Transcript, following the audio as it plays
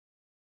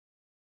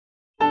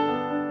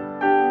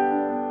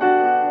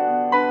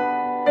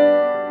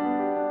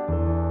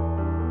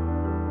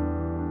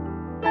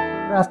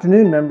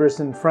Afternoon, members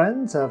and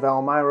friends of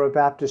Elmira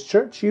Baptist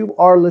Church. You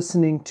are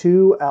listening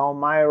to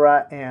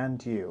Elmira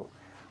and You.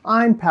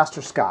 I'm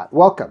Pastor Scott.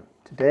 Welcome.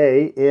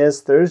 Today is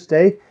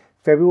Thursday,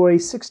 February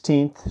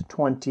 16th,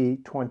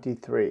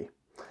 2023.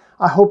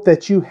 I hope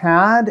that you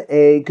had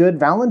a good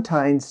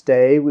Valentine's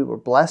Day. We were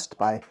blessed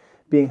by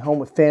being home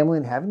with family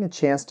and having a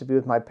chance to be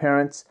with my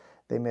parents.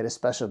 They made a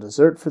special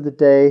dessert for the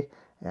day,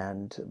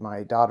 and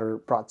my daughter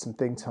brought some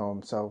things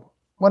home. So,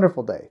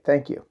 wonderful day.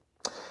 Thank you.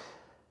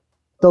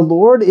 The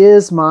Lord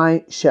is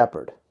my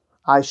shepherd.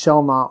 I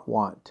shall not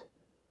want.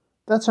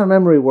 That's our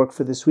memory work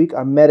for this week,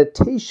 our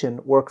meditation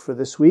work for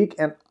this week,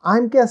 and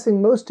I'm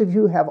guessing most of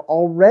you have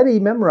already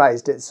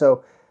memorized it,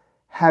 so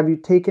have you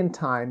taken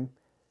time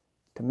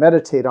to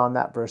meditate on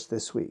that verse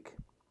this week?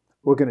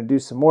 We're going to do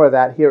some more of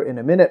that here in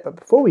a minute, but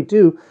before we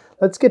do,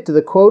 let's get to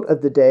the quote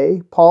of the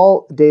day.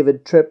 Paul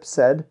David Tripp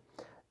said,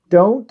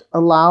 "Don't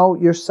allow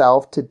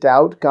yourself to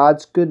doubt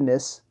God's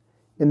goodness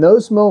in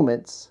those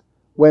moments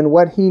when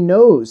what he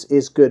knows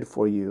is good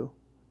for you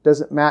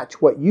doesn't match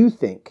what you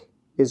think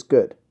is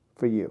good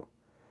for you."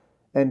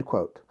 End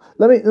quote.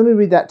 Let me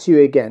read that to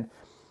you again.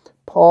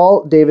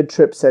 Paul David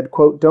Tripp said,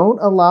 quote, "Don't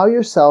allow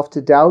yourself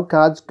to doubt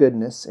God's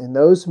goodness in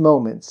those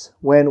moments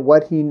when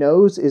what he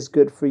knows is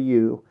good for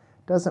you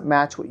doesn't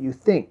match what you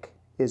think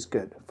is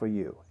good for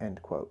you."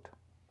 End quote.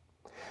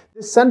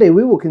 This Sunday,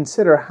 we will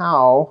consider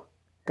how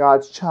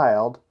God's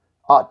child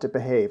ought to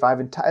behave.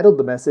 I've entitled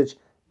the message,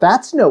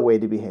 "That's No Way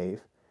to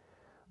Behave."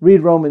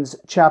 Read Romans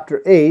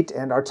chapter 8,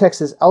 and our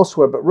text is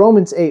elsewhere, but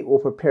Romans 8 will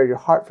prepare your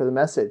heart for the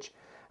message.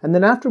 And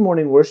then after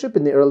morning worship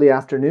in the early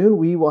afternoon,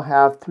 we will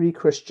have 3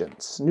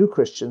 Christians, new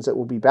Christians that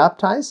will be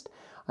baptized.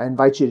 I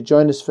invite you to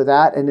join us for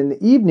that. And in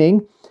the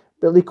evening,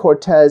 Billy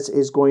Cortez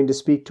is going to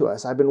speak to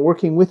us. I've been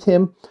working with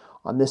him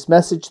on this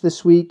message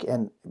this week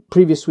and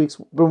previous weeks.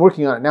 We've been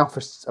working on it now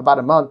for about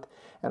a month,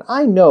 and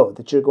I know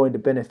that you're going to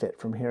benefit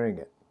from hearing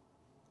it.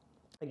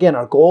 Again,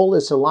 our goal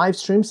is to live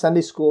stream Sunday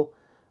school,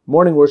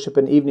 morning worship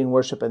and evening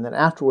worship, and then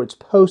afterwards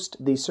post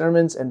the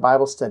sermons and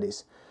Bible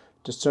studies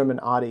to sermon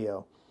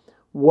audio.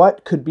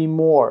 What could be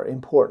more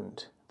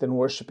important than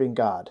worshiping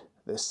God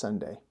this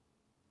Sunday?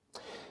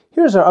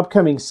 Here's our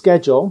upcoming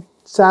schedule.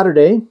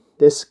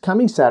 This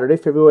coming Saturday,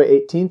 February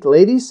 18th,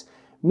 ladies,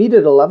 meet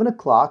at 11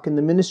 o'clock in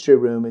the ministry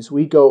room as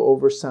we go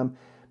over some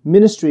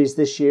ministries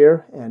this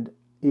year and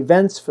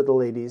events for the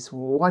ladies. We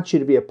want you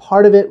to be a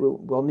part of it.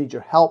 We'll need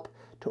your help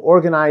to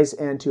organize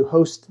and to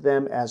host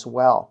them as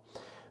well.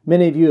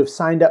 Many of you have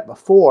signed up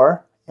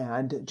before,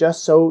 and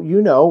just so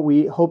you know,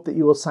 we hope that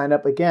you will sign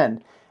up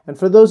again. And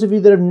for those of you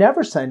that have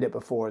never signed up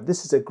before,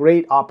 this is a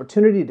great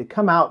opportunity to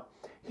come out,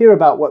 hear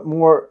about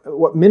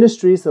what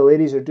ministries the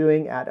ladies are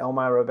doing at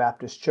Elmira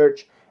Baptist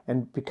Church,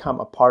 and become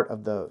a part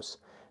of those.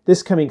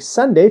 This coming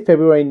Sunday,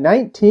 February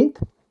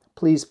 19th,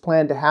 please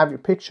plan to have your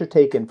picture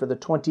taken for the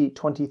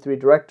 2023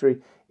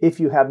 directory if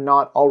you have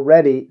not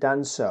already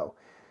done so.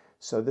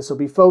 So this will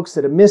be folks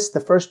that have missed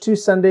the first 2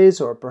 Sundays,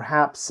 or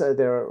perhaps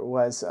there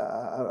was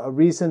a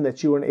reason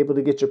that you weren't able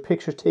to get your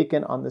picture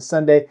taken on the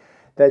Sunday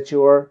that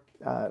your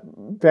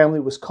family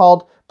was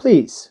called.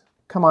 Please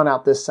come on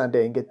out this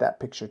Sunday and get that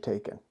picture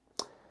taken.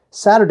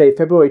 Saturday,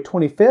 February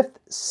 25th,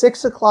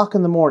 6 o'clock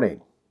in the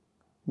morning,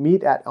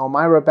 meet at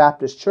Elmira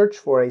Baptist Church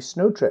for a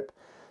snow trip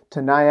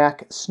to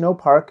Nyack Snow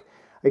Park.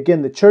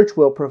 Again, the church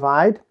will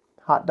provide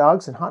hot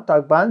dogs and hot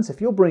dog buns if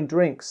you'll bring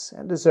drinks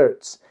and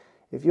desserts.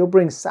 If you'll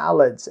bring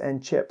salads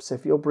and chips,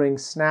 if you'll bring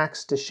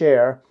snacks to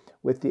share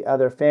with the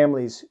other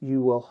families,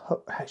 you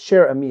will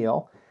share a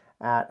meal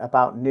at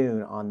about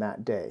noon on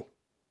that day.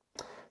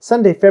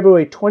 Sunday,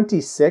 February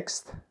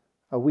 26th,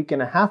 a week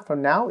and a half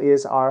from now,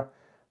 is our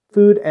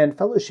food and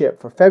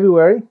fellowship for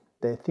February.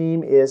 The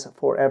theme is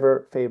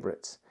Forever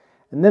Favorites.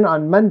 And then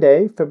on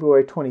Monday,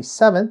 February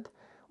 27th,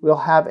 we'll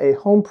have a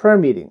home prayer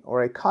meeting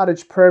or a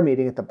cottage prayer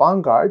meeting at the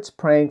Bongards,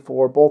 praying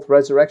for both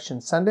Resurrection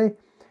Sunday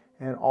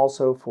and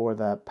also for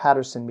the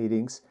Patterson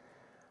meetings.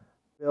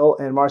 Bill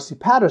and Marcy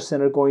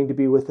Patterson are going to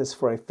be with us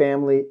for a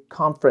family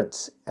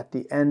conference at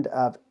the end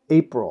of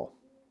April.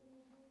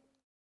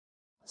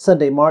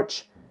 Sunday,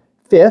 March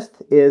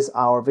 5th is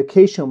our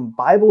Vacation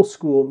Bible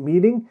School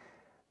meeting,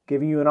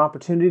 giving you an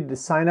opportunity to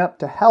sign up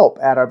to help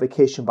at our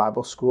Vacation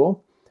Bible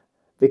School.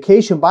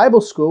 Vacation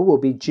Bible School will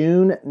be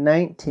June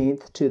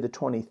 19th to the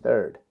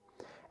 23rd.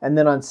 And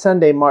then on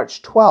Sunday,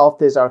 March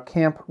 12th is our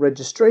Camp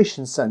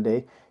Registration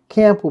Sunday.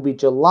 Camp will be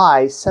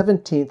July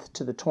 17th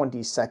to the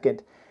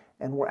 22nd,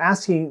 and we're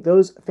asking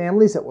those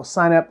families that will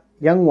sign up,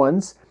 young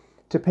ones,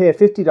 to pay a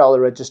 $50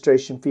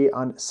 registration fee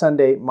on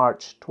Sunday,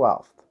 March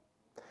 12th.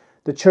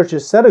 The church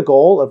has set a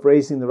goal of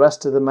raising the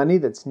rest of the money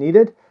that's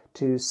needed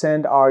to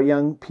send our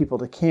young people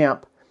to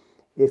camp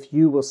if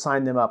you will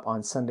sign them up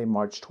on Sunday,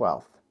 March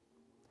 12th.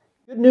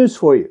 Good news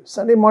for you.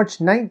 Sunday, March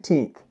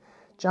 19th,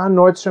 John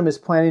Nordstrom is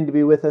planning to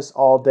be with us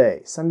all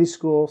day. Sunday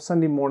school,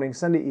 Sunday morning,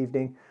 Sunday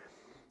evening.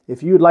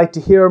 If you'd like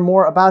to hear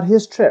more about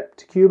his trip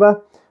to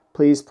Cuba,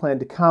 please plan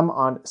to come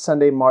on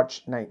Sunday,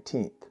 March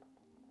 19th.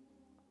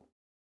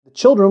 The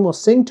children will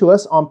sing to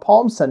us on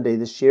Palm Sunday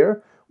this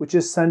year, which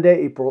is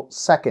Sunday, April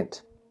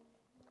 2nd.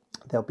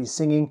 They'll be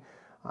singing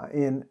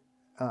in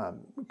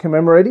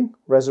commemorating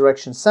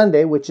Resurrection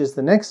Sunday, which is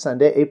the next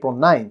Sunday, April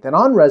 9th. And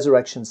on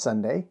Resurrection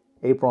Sunday,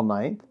 April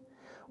 9th,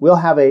 we'll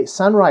have a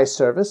sunrise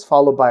service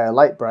followed by a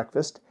light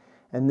breakfast,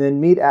 and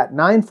then meet at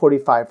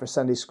 9:45 for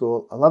Sunday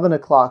school, 11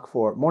 o'clock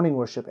for morning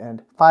worship,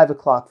 and 5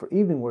 o'clock for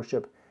evening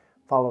worship,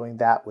 following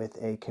that with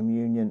a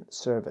communion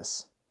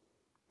service.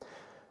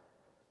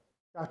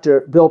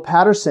 Dr. Bill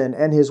Patterson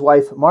and his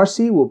wife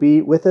Marcy will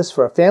be with us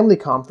for a family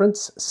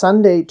conference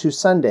Sunday to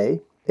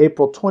Sunday,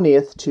 April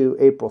 20th to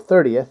April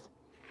 30th.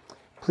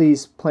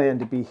 Please plan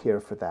to be here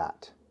for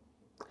that.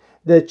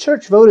 The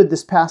church voted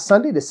this past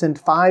Sunday to send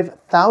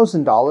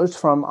 $5,000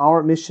 from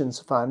our missions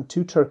fund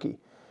to Turkey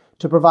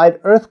to provide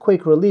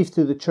earthquake relief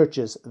through the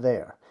churches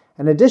there.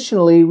 And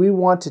additionally, we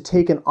want to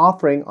take an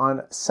offering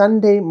on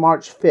Sunday,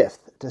 March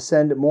 5th to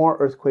send more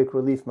earthquake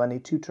relief money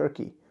to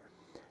Turkey.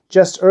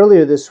 Just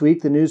earlier this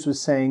week, the news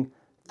was saying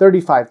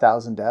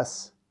 35,000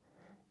 deaths.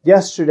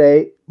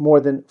 Yesterday, more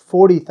than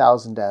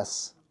 40,000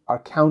 deaths are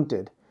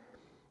counted.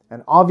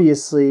 And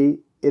obviously,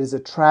 it is a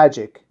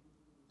tragic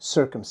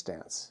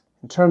circumstance.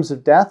 In terms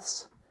of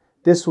deaths,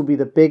 this will be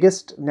the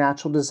biggest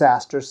natural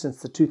disaster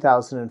since the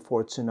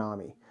 2004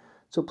 tsunami.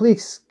 So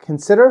please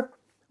consider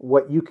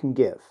what you can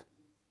give.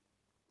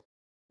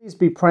 Please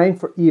be praying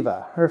for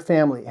Eva. Her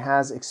family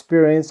has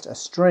experienced a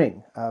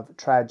string of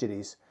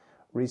tragedies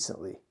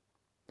recently.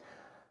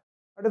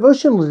 Our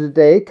devotional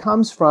today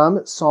comes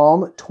from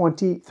Psalm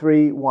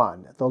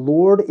 23:1. The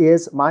Lord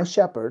is my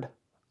shepherd,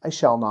 I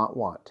shall not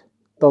want.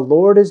 The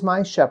Lord is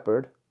my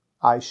shepherd,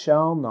 I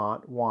shall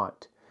not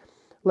want.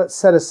 Let's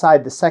set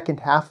aside the second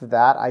half of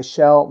that, I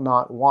shall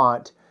not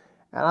want,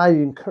 and I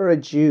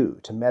encourage you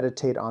to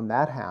meditate on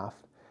that half.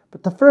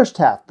 But the first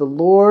half, the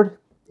Lord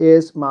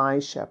is my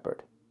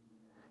shepherd.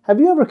 Have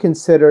you ever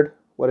considered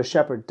what a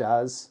shepherd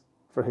does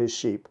for his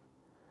sheep?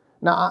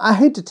 Now, I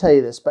hate to tell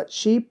you this, but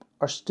sheep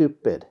are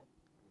stupid.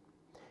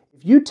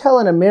 If you tell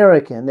an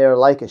American they are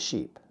like a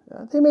sheep,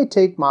 they may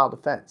take mild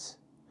offense.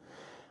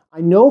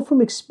 I know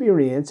from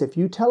experience, if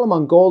you tell a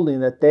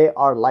Mongolian that they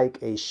are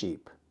like a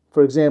sheep,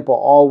 for example,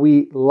 all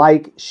we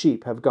like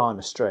sheep have gone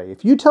astray.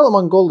 If you tell a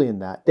Mongolian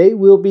that, they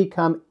will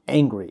become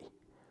angry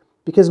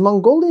because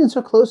Mongolians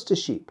are close to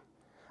sheep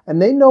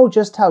and they know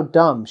just how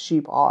dumb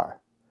sheep are.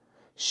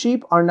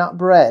 Sheep are not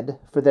bred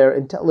for their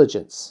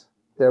intelligence.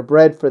 They're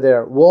bred for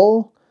their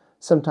wool,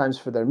 sometimes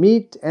for their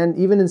meat, and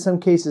even in some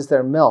cases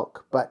their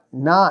milk, but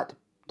not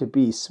to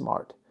be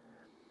smart.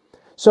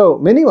 So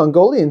many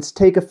Mongolians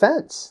take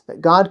offense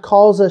that God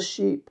calls us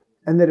sheep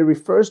and that He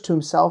refers to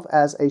Himself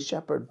as a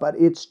shepherd, but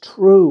it's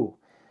true.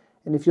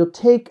 And if you'll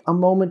take a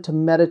moment to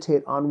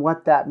meditate on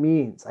what that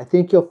means, I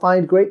think you'll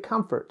find great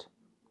comfort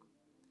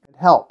and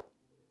help.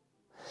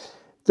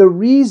 The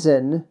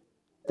reason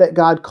that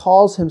God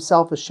calls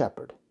Himself a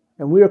shepherd,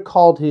 and we are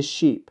called His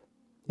sheep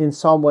in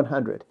Psalm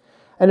 100,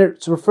 and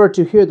it's referred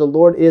to here, the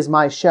Lord is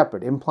my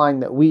shepherd, implying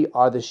that we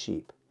are the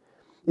sheep,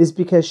 is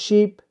because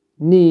sheep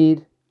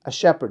need a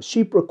shepherd.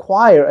 Sheep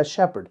require a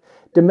shepherd.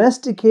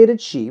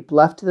 Domesticated sheep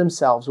left to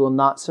themselves will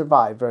not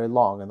survive very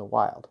long in the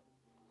wild.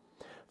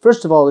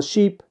 First of all, the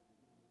sheep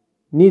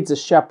needs a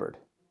shepherd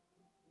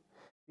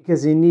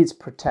because he needs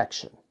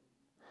protection.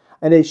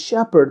 And a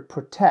shepherd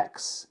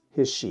protects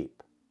his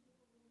sheep.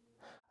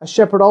 A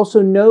shepherd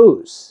also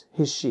knows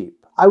his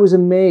sheep. I was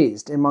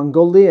amazed in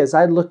Mongolia as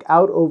I look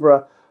out over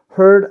a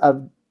herd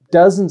of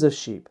dozens of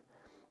sheep,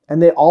 and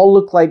they all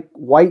look like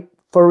white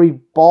furry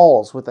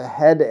balls with a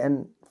head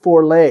and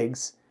 4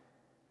 legs,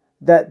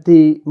 that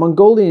the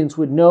Mongolians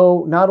would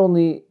know not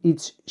only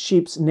each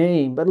sheep's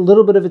name, but a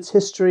little bit of its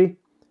history,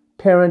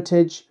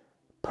 parentage,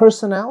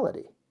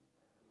 personality.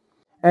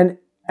 And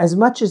as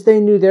much as they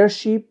knew their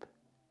sheep,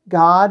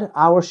 God,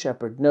 our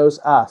shepherd, knows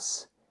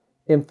us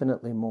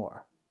infinitely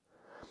more.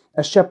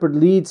 A shepherd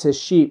leads his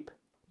sheep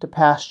to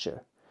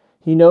pasture.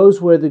 He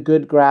knows where the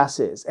good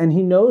grass is, and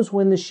he knows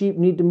when the sheep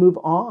need to move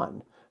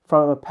on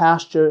from a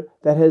pasture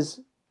that has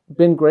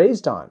been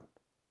grazed on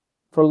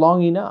for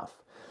long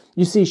enough.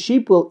 You see,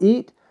 sheep will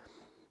eat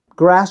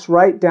grass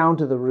right down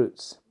to the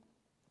roots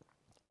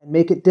and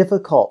make it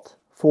difficult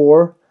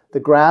for the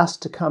grass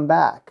to come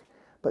back.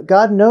 But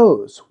God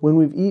knows when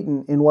we've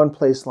eaten in one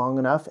place long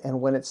enough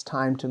and when it's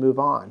time to move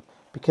on,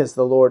 because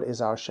the Lord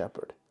is our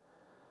shepherd.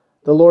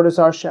 The Lord is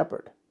our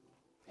shepherd.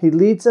 He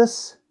leads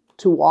us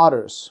to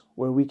waters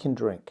where we can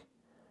drink.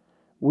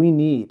 We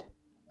need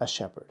a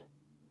shepherd.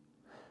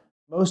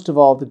 Most of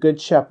all, the good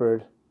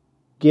shepherd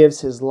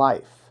gives his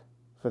life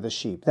for the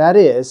sheep. That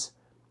is,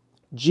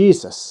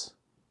 Jesus,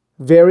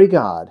 very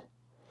God,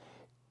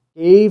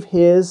 gave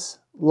his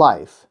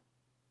life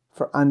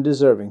for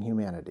undeserving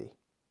humanity.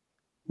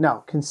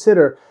 Now,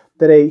 consider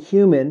that a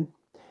human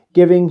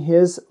giving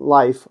his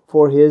life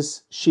for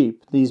his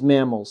sheep, these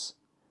mammals,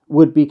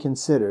 would be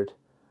considered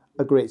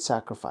a great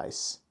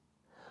sacrifice.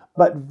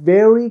 But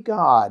very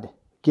God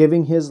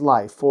giving his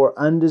life for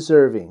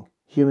undeserving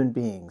human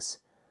beings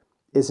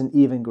is an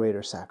even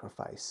greater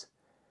sacrifice.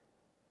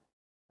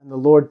 And the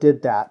Lord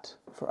did that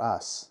for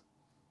us.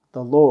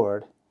 The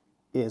Lord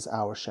is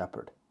our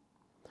shepherd.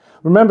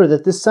 Remember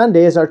that this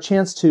Sunday is our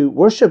chance to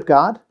worship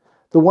God,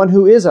 the one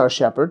who is our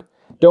shepherd.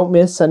 Don't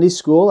miss Sunday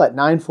school at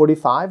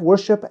 9:45,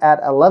 worship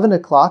at 11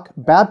 o'clock,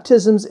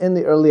 baptisms in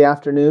the early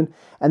afternoon,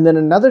 and then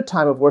another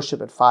time of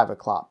worship at 5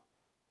 o'clock.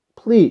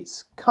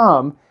 Please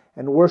come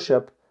and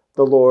worship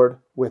the Lord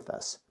with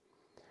us.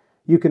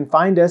 You can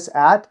find us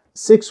at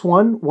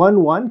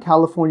 6111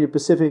 California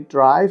Pacific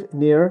Drive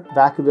near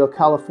Vacaville,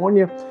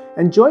 California,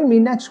 and join me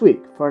next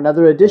week for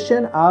another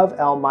edition of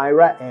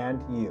Elmira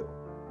and You.